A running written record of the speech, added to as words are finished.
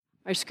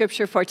Our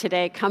scripture for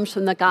today comes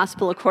from the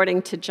Gospel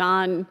according to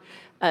John,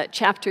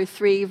 chapter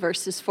 3,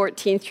 verses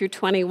 14 through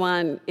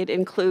 21. It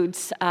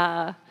includes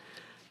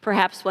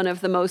perhaps one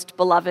of the most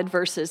beloved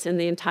verses in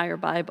the entire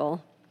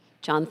Bible,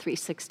 John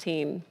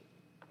 3:16.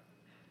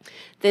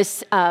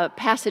 This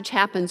passage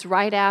happens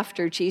right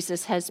after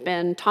Jesus has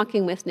been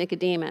talking with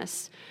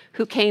Nicodemus,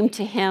 who came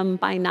to him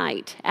by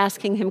night,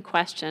 asking him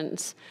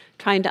questions,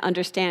 trying to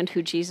understand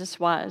who Jesus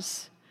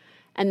was.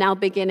 And now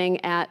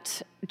beginning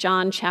at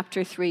John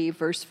chapter 3,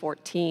 verse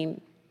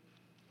 14.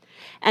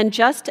 And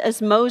just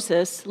as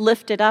Moses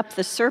lifted up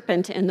the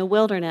serpent in the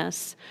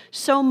wilderness,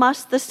 so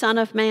must the Son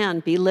of Man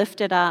be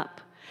lifted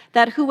up,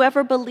 that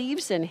whoever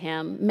believes in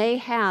him may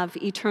have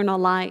eternal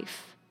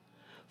life.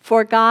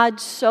 For God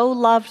so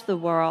loved the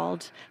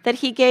world that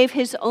he gave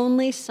his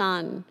only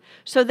Son,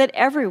 so that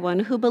everyone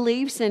who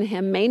believes in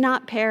him may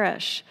not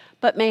perish,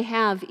 but may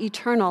have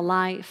eternal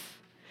life.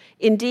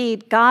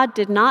 Indeed, God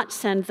did not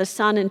send the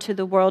Son into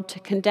the world to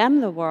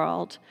condemn the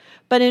world,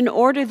 but in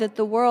order that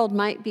the world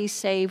might be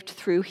saved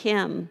through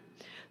him.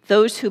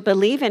 Those who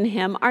believe in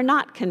him are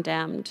not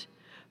condemned,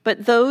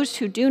 but those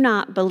who do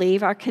not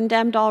believe are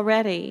condemned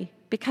already,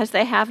 because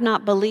they have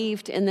not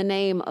believed in the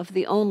name of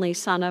the only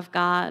Son of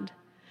God.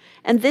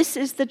 And this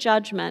is the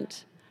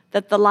judgment,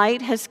 that the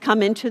light has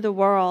come into the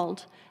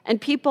world,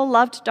 and people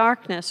loved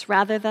darkness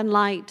rather than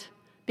light,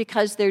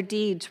 because their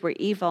deeds were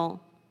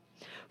evil.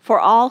 For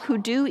all who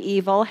do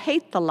evil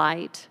hate the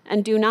light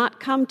and do not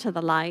come to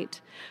the light,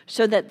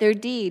 so that their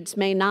deeds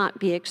may not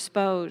be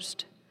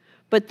exposed.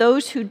 But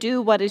those who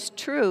do what is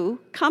true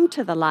come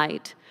to the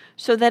light,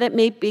 so that it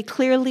may be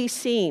clearly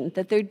seen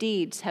that their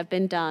deeds have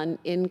been done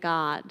in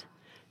God.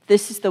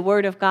 This is the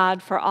word of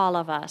God for all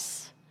of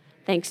us.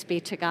 Thanks be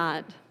to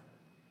God.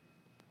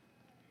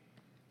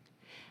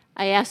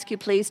 I ask you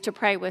please to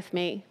pray with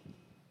me.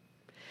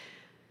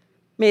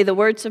 May the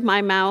words of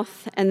my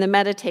mouth and the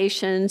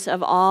meditations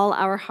of all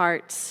our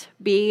hearts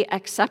be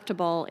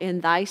acceptable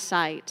in thy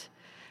sight,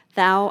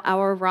 thou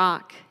our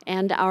rock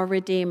and our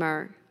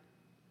Redeemer.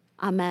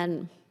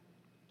 Amen.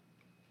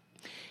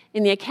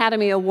 In the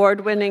Academy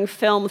Award-winning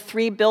film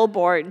 3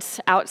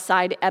 Billboards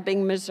Outside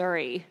Ebbing,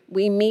 Missouri,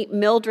 we meet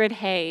Mildred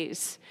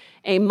Hayes,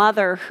 a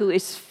mother who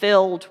is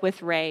filled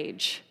with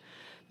rage.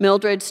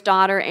 Mildred's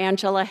daughter,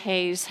 Angela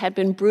Hayes, had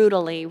been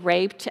brutally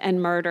raped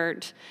and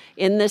murdered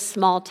in this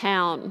small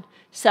town.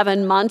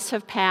 7 months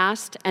have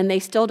passed, and they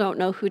still don't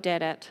know who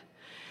did it.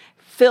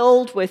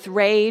 Filled with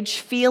rage,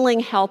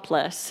 feeling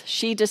helpless,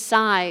 she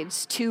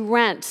decides to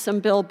rent some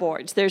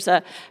billboards. There's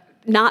a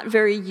not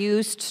very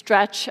used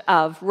stretch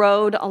of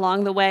road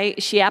along the way.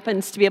 She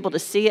happens to be able to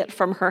see it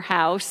from her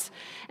house,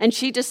 and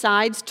she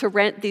decides to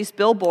rent these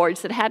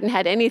billboards that hadn't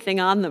had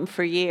anything on them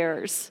for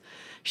years.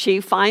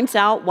 She finds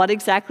out what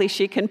exactly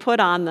she can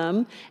put on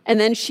them, and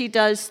then she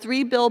does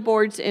 3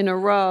 billboards in a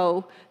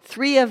row,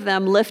 3 of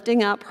them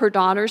lifting up her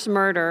daughter's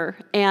murder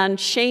and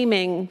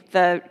shaming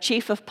the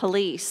chief of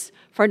police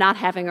for not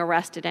having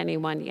arrested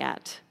anyone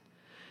yet.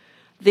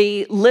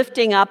 The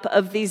lifting up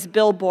of these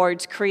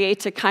billboards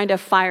creates a kind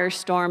of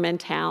firestorm in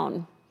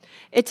town.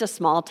 It's a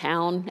small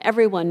town.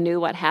 Everyone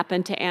knew what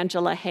happened to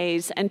Angela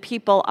Hayes, and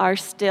people are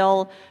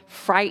still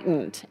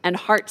frightened and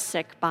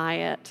heartsick by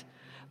it.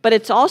 But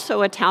it's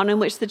also a town in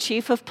which the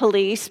chief of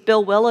police,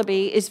 Bill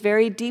Willoughby, is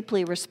very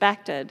deeply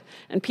respected,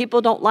 and people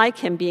don't like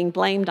him being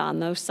blamed on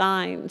those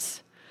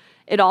signs.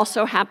 It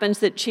also happens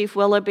that Chief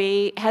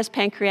Willoughby has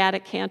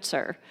pancreatic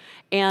cancer,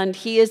 and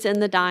he is in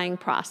the dying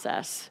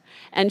process.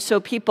 And so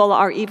people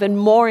are even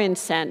more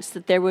incensed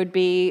that there would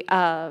be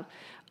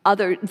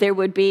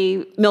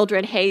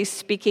Mildred Hayes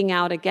speaking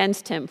out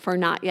against him for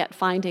not yet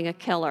finding a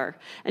killer.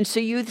 And so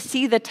you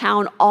see the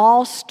town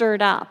all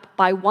stirred up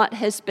by what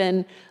has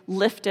been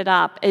lifted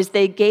up. As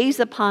they gaze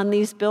upon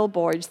these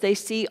billboards, they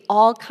see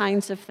all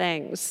kinds of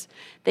things.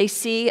 They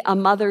see a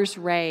mother's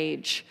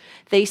rage.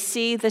 They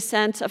see the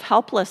sense of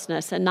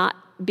helplessness and not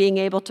being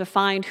able to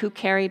find who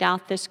carried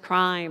out this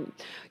crime.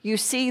 You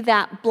see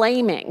that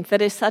blaming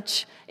that is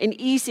such an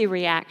easy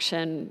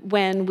reaction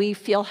when we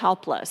feel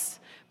helpless,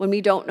 when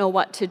we don't know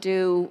what to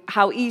do,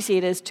 how easy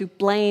it is to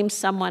blame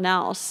someone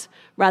else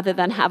rather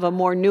than have a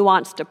more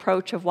nuanced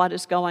approach of what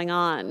is going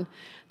on.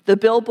 The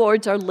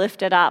billboards are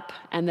lifted up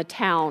and the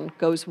town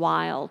goes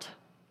wild.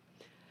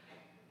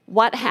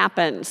 What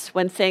happens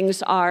when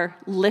things are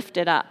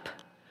lifted up?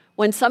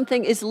 When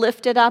something is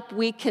lifted up,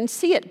 we can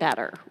see it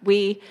better.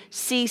 We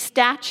see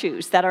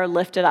statues that are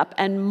lifted up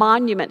and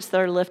monuments that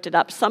are lifted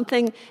up.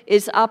 Something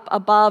is up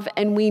above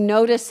and we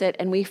notice it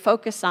and we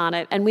focus on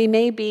it and we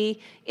may be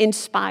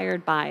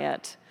inspired by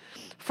it.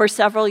 For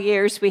several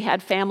years, we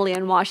had family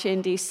in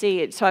Washington,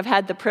 D.C., so I've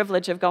had the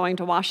privilege of going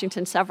to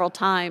Washington several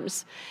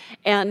times.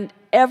 And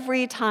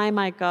every time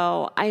I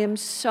go, I am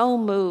so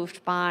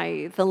moved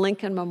by the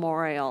Lincoln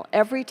Memorial.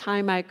 Every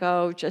time I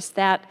go, just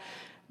that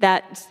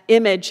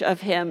image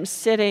of him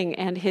sitting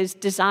and his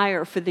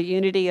desire for the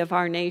unity of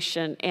our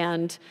nation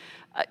and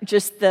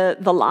just the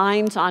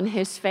lines on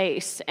his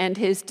face and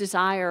his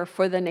desire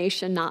for the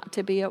nation not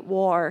to be at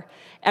war.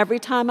 Every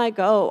time I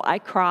go, I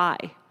cry.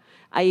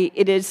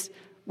 It is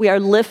we are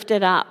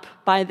lifted up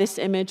by this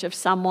image of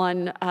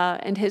someone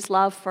and his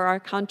love for our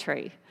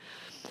country.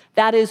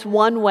 That is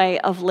one way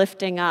of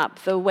lifting up,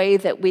 the way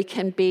that we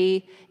can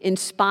be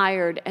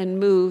inspired and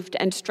moved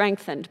and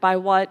strengthened by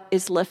what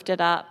is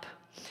lifted up.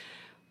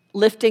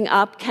 Lifting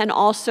up can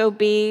also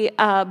be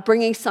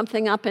bringing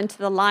something up into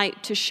the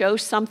light to show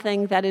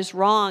something that is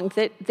wrong,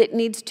 that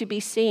needs to be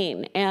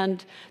seen.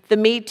 And the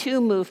Me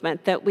Too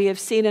movement that we have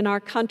seen in our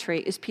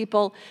country is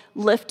people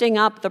lifting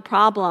up the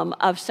problem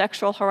of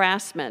sexual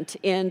harassment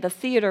in the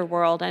theater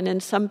world and in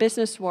some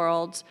business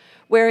worlds,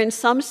 where in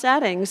some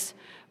settings,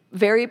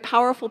 very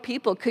powerful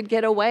people could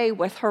get away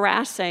with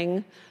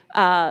harassing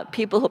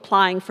people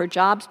applying for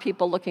jobs,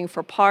 people looking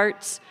for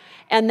parts.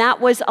 And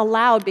that was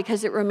allowed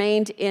because it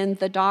remained in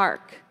the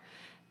dark.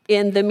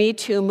 In the Me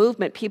Too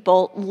movement,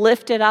 people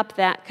lifted up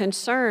that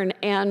concern,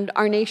 and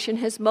our nation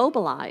has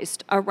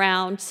mobilized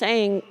around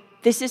saying,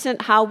 this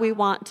isn't how we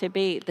want to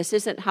be. This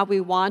isn't how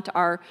we want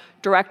our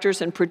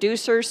directors and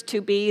producers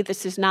to be.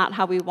 This is not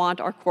how we want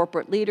our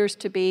corporate leaders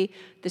to be.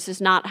 This is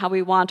not how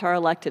we want our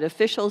elected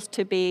officials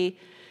to be.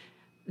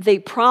 The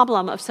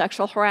problem of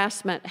sexual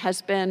harassment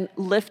has been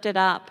lifted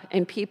up,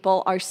 and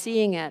people are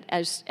seeing it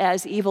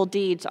as evil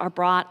deeds are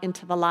brought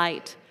into the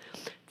light.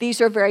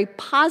 These are very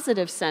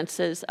positive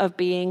senses of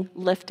being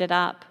lifted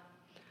up.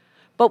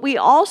 But we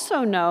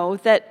also know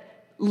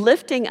that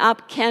lifting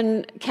up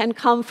can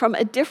come from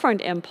a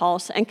different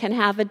impulse and can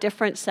have a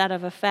different set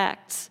of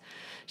effects.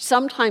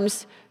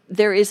 Sometimes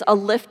there is a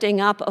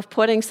lifting up of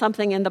putting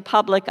something in the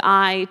public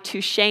eye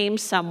to shame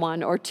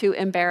someone or to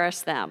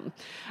embarrass them.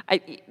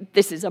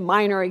 This is a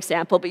minor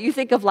example, but you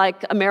think of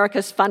like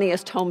America's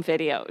Funniest Home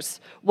Videos,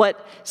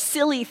 what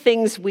silly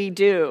things we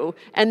do,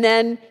 and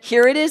then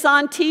here it is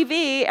on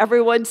TV,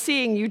 everyone's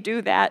seeing you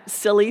do that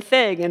silly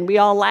thing, and we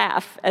all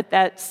laugh at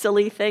that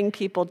silly thing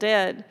people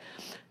did.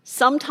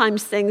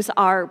 Sometimes things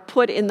are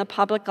put in the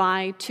public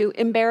eye to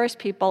embarrass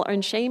people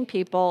and shame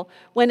people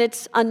when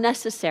it's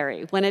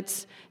unnecessary, when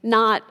it's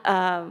not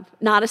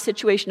a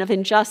situation of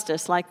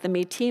injustice like the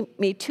Me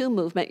Too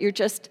movement. You're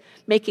just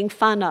making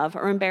fun of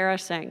or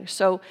embarrassing.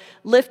 So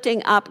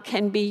lifting up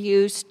can be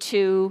used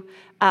to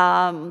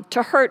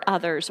hurt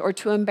others or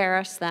to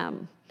embarrass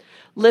them.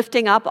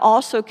 Lifting up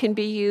also can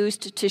be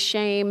used to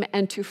shame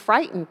and to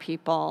frighten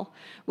people.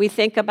 We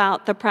think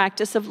about the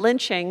practice of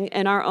lynching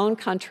in our own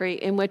country,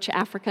 in which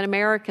African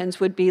Americans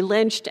would be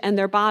lynched and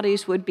their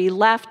bodies would be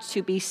left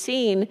to be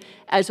seen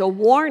as a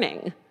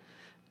warning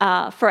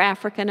for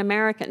African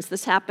Americans.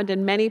 This happened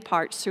in many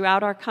parts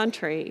throughout our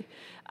country,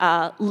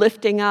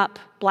 lifting up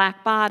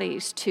black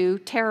bodies to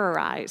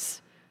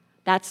terrorize.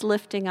 That's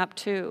lifting up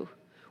too.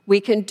 We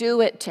can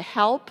do it to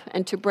help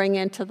and to bring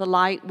into the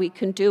light. We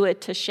can do it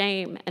to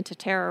shame and to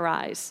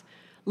terrorize.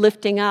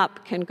 Lifting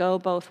up can go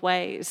both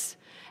ways.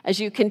 As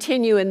you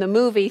continue in the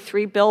movie,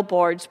 3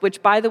 Billboards,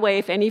 which, by the way,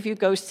 if any of you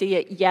go see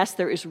it, yes,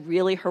 there is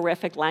really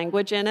horrific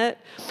language in it.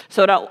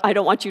 So I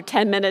don't want you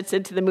 10 minutes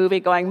into the movie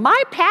going,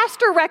 my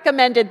pastor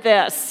recommended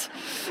this.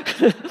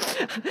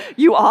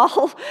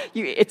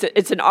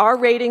 It's an R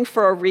rating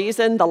for a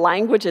reason. The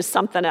language is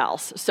something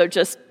else. So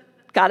just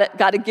got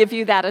to give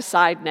you that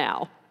aside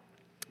now.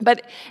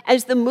 But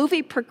as the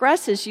movie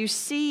progresses, you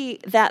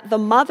see that the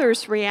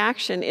mother's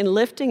reaction in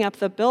lifting up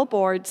the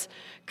billboards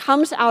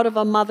comes out of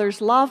a mother's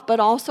love, but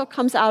also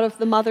comes out of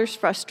the mother's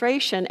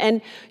frustration.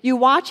 And you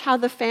watch how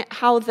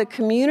the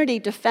community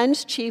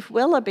defends Chief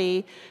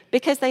Willoughby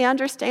because they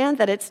understand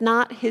that it's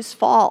not his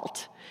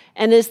fault.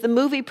 And as the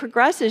movie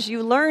progresses,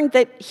 you learn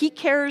that he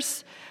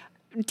cares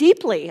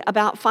deeply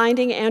about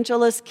finding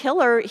Angela's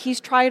killer.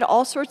 He's tried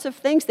all sorts of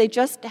things. They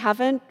just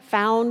haven't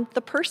found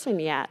the person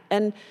yet.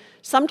 And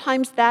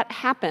sometimes that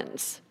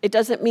happens. It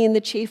doesn't mean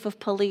the chief of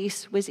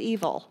police was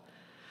evil.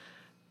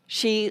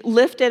 She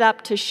lifted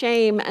up to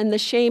shame, and the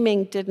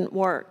shaming didn't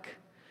work.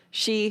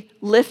 She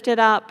lifted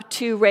up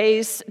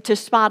to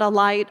spot a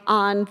light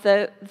on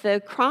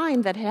the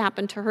crime that had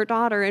happened to her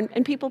daughter,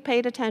 and people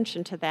paid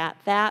attention to that.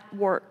 That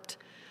worked.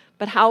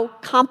 But how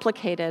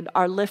complicated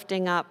our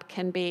lifting up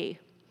can be.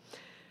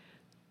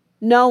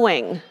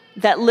 Knowing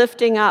that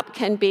lifting up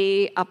can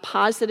be a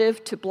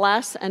positive to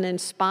bless and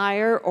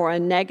inspire, or a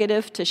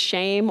negative to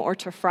shame or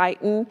to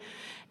frighten,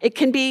 it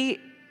can be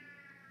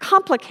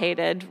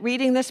complicated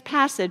reading this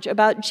passage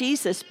about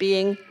Jesus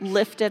being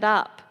lifted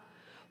up.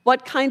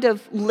 What kind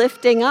of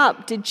lifting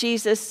up did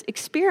Jesus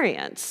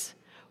experience?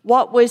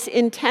 What was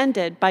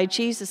intended by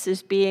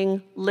Jesus'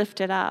 being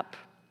lifted up?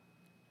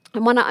 I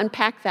want to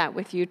unpack that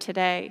with you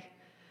today.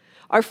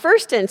 Our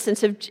first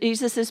instance of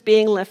Jesus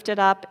being lifted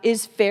up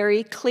is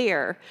very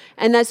clear,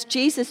 and that's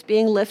Jesus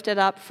being lifted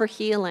up for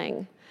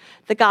healing.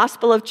 The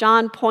Gospel of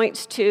John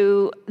points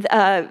to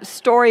a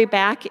story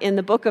back in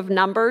the book of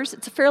Numbers.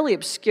 It's a fairly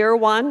obscure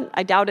one.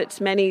 I doubt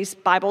it's many's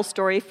Bible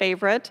story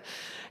favorite.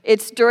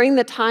 It's during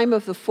the time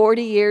of the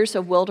 40 years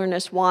of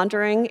wilderness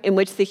wandering, in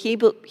which the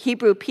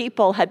Hebrew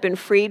people had been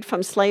freed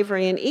from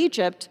slavery in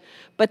Egypt,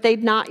 but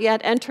they'd not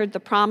yet entered the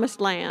promised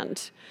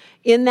land.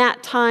 In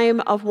that time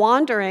of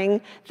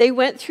wandering, they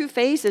went through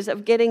phases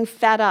of getting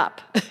fed up.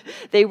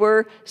 They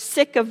were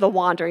sick of the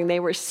wandering. They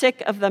were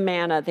sick of the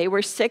manna. They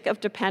were sick of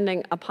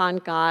depending upon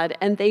God,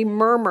 and they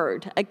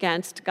murmured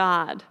against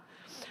God.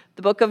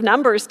 The book of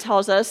Numbers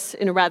tells us,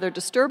 in a rather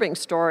disturbing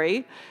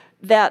story,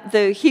 that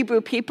the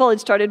Hebrew people had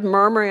started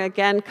murmuring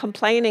again,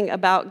 complaining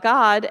about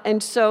God,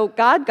 and so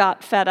God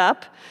got fed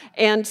up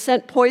and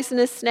sent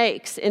poisonous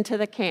snakes into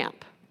the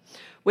camp.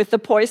 With the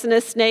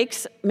poisonous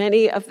snakes,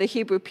 many of the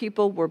Hebrew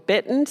people were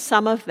bitten.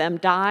 Some of them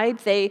died.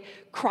 They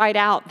cried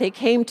out. They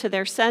came to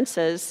their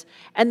senses,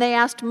 and they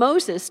asked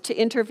Moses to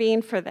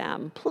intervene for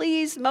them.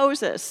 Please,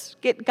 Moses,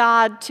 get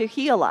God to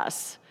heal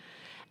us.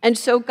 And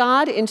so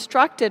God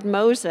instructed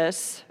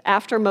Moses,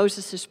 after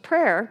Moses'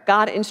 prayer,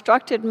 God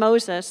instructed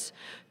Moses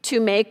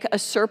to make a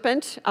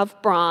serpent of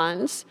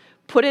bronze,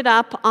 put it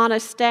up on a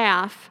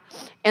staff,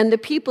 and the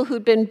people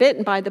who'd been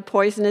bitten by the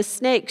poisonous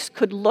snakes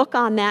could look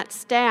on that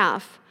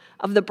staff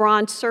of the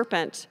bronze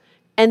serpent,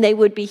 and they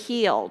would be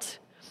healed.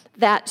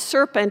 That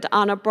serpent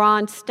on a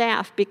bronze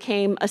staff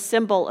became a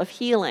symbol of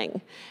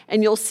healing.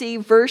 And you'll see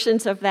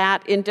versions of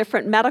that in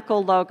different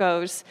medical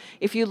logos.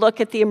 If you look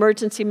at the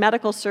Emergency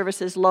Medical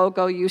Services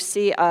logo, you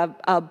see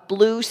a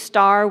blue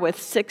star with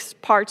 6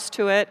 parts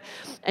to it,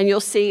 and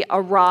you'll see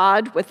a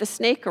rod with a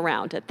snake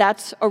around it.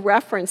 That's a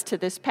reference to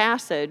this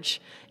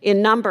passage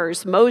in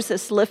Numbers,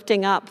 Moses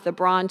lifting up the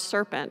bronze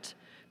serpent,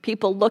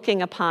 people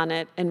looking upon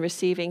it and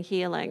receiving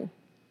healing.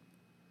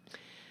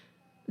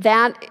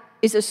 That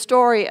is a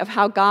story of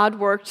how God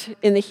worked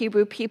in the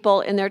Hebrew people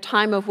in their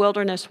time of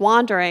wilderness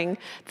wandering.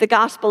 The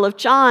Gospel of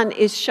John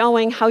is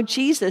showing how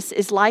Jesus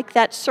is like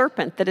that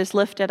serpent that is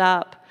lifted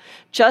up.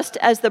 Just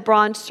as the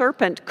bronze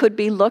serpent could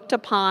be looked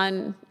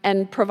upon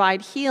and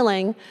provide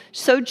healing,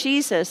 so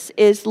Jesus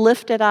is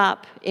lifted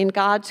up in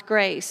God's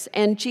grace,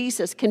 and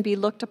Jesus can be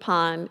looked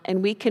upon,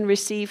 and we can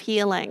receive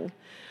healing.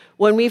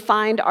 When we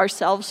find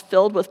ourselves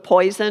filled with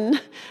poison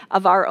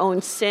of our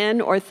own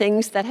sin or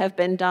things that have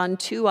been done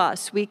to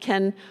us, we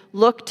can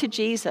look to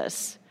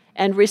Jesus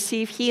and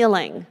receive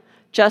healing,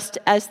 just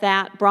as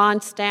that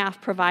bronze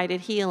staff provided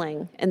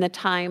healing in the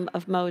time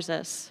of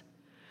Moses.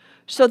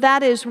 So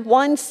that is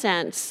one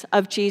sense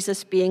of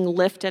Jesus being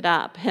lifted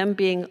up, him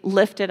being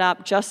lifted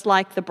up just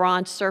like the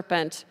bronze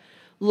serpent.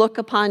 Look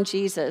upon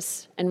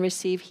Jesus and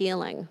receive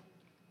healing.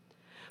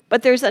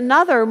 But there's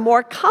another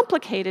more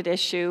complicated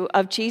issue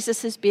of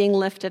Jesus' being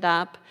lifted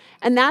up,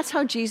 and that's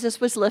how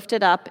Jesus was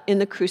lifted up in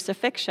the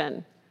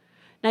crucifixion.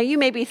 Now you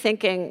may be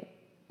thinking,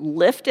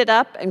 lifted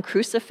up and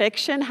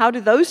crucifixion, how do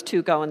those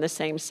two go in the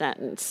same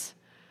sentence?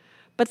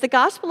 But the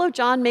Gospel of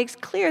John makes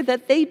clear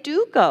that they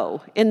do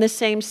go in the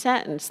same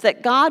sentence,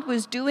 that God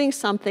was doing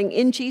something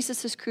in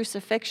Jesus'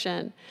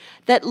 crucifixion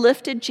that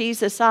lifted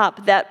Jesus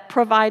up, that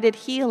provided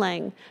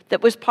healing,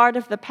 that was part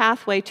of the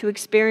pathway to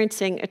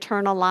experiencing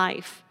eternal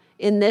life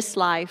in this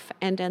life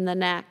and in the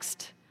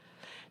next.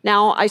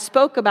 Now, I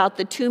spoke about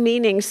the two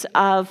meanings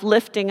of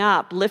lifting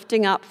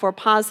up for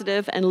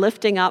positive and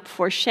lifting up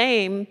for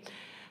shame.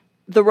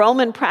 The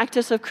Roman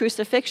practice of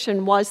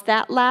crucifixion was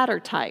that latter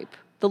type,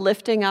 the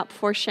lifting up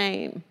for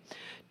shame.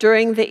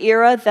 During the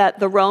era that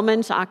the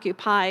Romans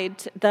occupied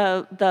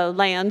the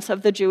lands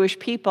of the Jewish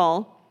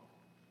people,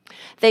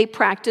 they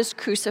practiced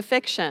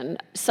crucifixion.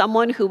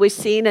 Someone who was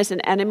seen as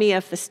an enemy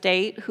of the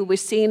state, who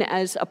was seen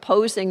as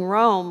opposing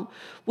Rome,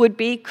 would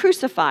be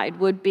crucified,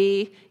 would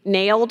be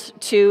nailed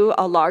to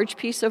a large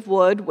piece of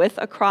wood with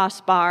a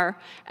crossbar,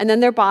 and then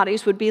their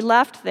bodies would be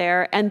left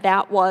there, and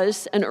that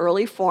was an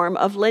early form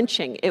of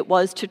lynching. It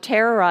was to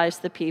terrorize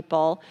the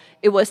people.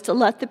 It was to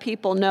let the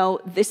people know,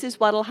 this is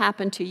what will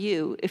happen to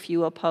you if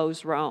you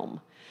oppose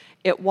Rome.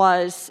 It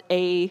was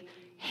a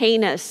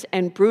heinous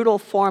and brutal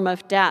form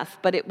of death,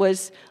 but it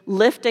was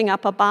lifting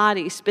up a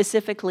body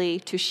specifically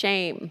to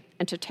shame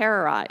and to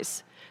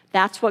terrorize.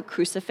 That's what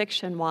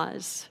crucifixion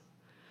was.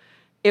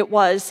 It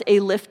was a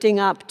lifting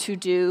up to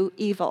do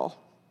evil.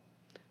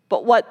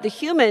 But what the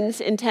humans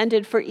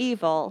intended for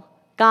evil,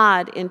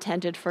 God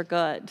intended for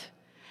good.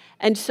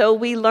 And so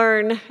we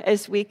learn,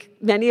 as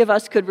many of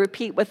us could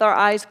repeat with our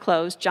eyes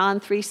closed, John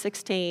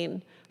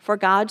 3:16, for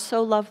God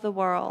so loved the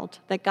world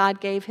that God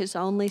gave his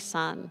only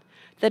Son,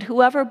 that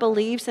whoever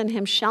believes in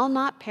him shall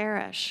not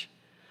perish,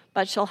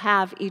 but shall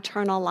have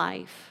eternal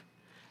life.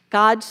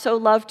 God so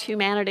loved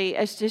humanity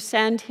as to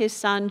send his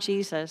Son,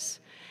 Jesus.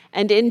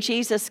 And in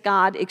Jesus,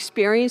 God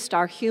experienced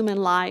our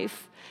human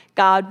life.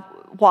 God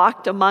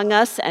walked among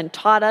us and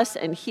taught us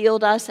and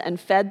healed us and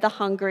fed the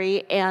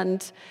hungry.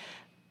 And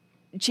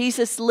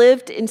Jesus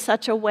lived in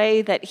such a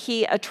way that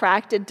he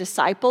attracted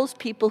disciples,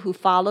 people who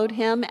followed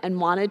him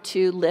and wanted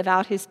to live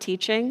out his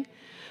teaching.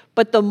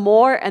 But the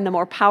more and the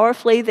more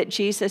powerfully that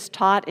Jesus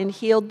taught and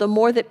healed, the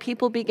more that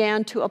people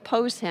began to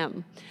oppose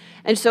him.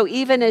 And so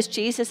even as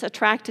Jesus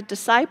attracted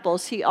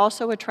disciples, he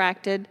also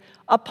attracted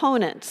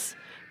opponents,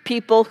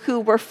 people who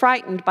were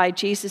frightened by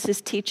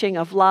Jesus' teaching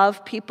of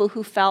love, people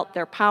who felt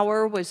their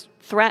power was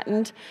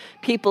threatened,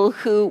 people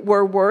who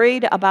were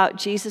worried about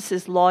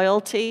Jesus'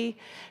 loyalty,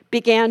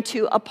 began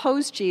to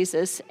oppose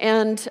Jesus,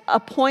 and a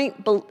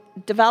point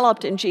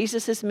developed in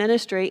Jesus'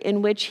 ministry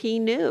in which he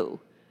knew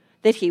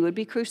that he would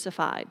be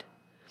crucified.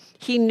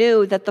 He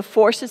knew that the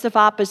forces of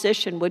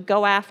opposition would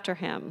go after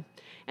him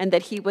and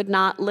that he would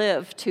not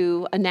live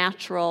to a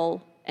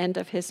natural end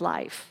of his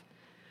life.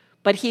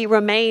 But he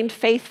remained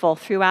faithful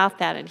throughout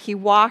that, and he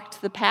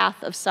walked the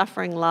path of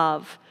suffering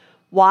love,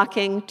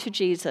 walking to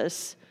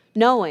Jesus,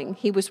 knowing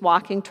he was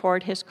walking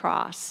toward his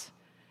cross.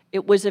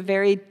 It was a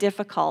very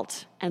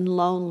difficult and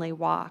lonely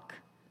walk,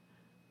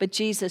 but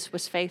Jesus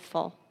was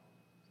faithful.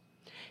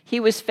 He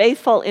was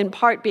faithful in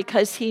part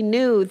because he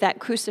knew that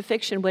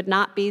crucifixion would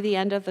not be the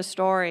end of the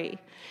story.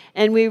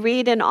 And we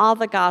read in all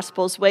the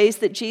Gospels ways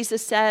that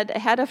Jesus said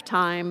ahead of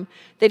time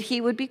that he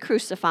would be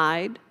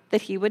crucified,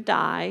 that he would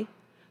die,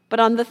 but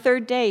on the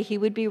third day he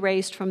would be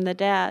raised from the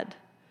dead.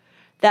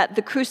 That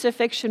the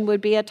crucifixion would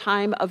be a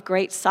time of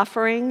great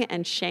suffering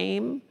and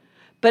shame,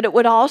 but it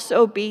would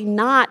also be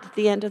not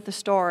the end of the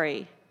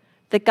story,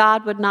 that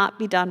God would not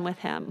be done with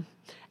him.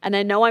 And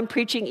I know I'm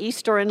preaching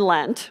Easter and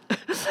Lent,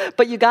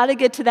 but you got to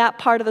get to that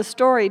part of the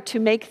story to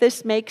make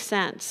this make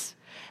sense.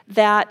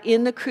 That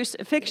in the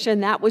crucifixion,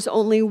 that was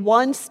only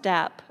one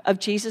step of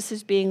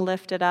Jesus' being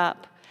lifted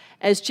up.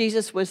 As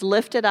Jesus was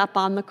lifted up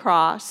on the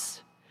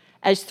cross,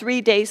 as 3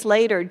 days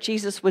later,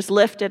 Jesus was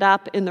lifted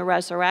up in the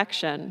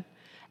resurrection,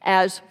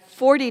 as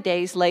 40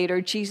 days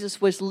later, Jesus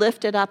was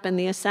lifted up in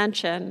the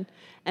ascension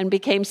and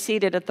became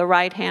seated at the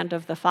right hand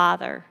of the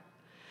Father.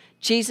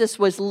 Jesus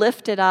was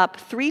lifted up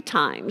 3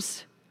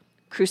 times: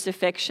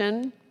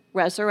 crucifixion,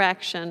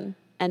 resurrection,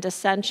 and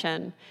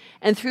ascension.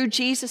 And through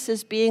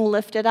Jesus' being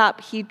lifted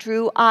up, he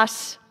drew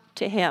us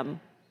to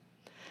him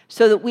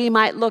so that we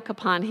might look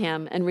upon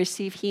him and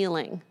receive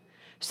healing,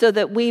 so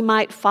that we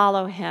might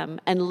follow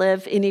him and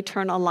live in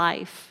eternal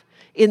life,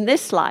 in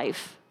this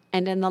life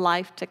and in the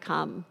life to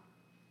come.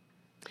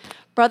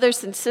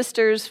 Brothers and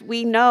sisters,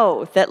 we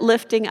know that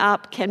lifting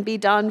up can be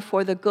done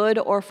for the good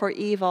or for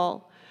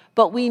evil,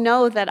 but we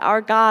know that our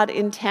God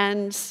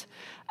intends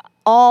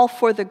all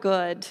for the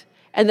good,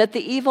 and that the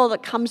evil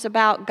that comes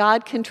about,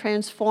 God can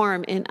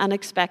transform in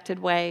unexpected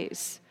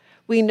ways.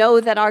 We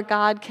know that our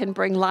God can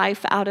bring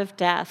life out of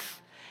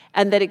death,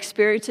 and that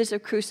experiences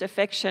of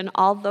crucifixion,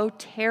 although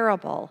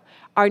terrible,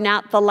 are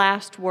not the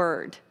last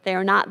word. They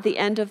are not the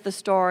end of the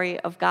story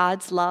of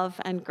God's love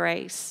and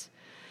grace.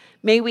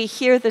 May we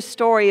hear the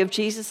story of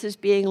Jesus'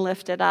 being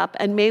lifted up,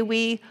 and may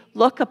we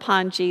look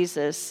upon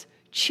Jesus,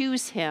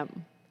 choose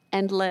him,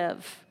 and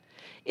live.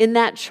 In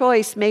that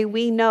choice, may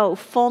we know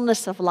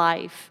fullness of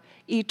life,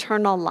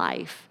 eternal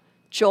life,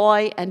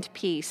 joy and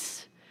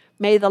peace.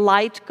 May the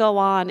light go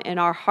on in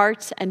our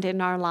hearts and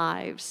in our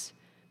lives.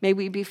 May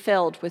we be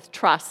filled with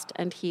trust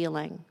and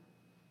healing.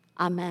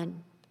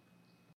 Amen.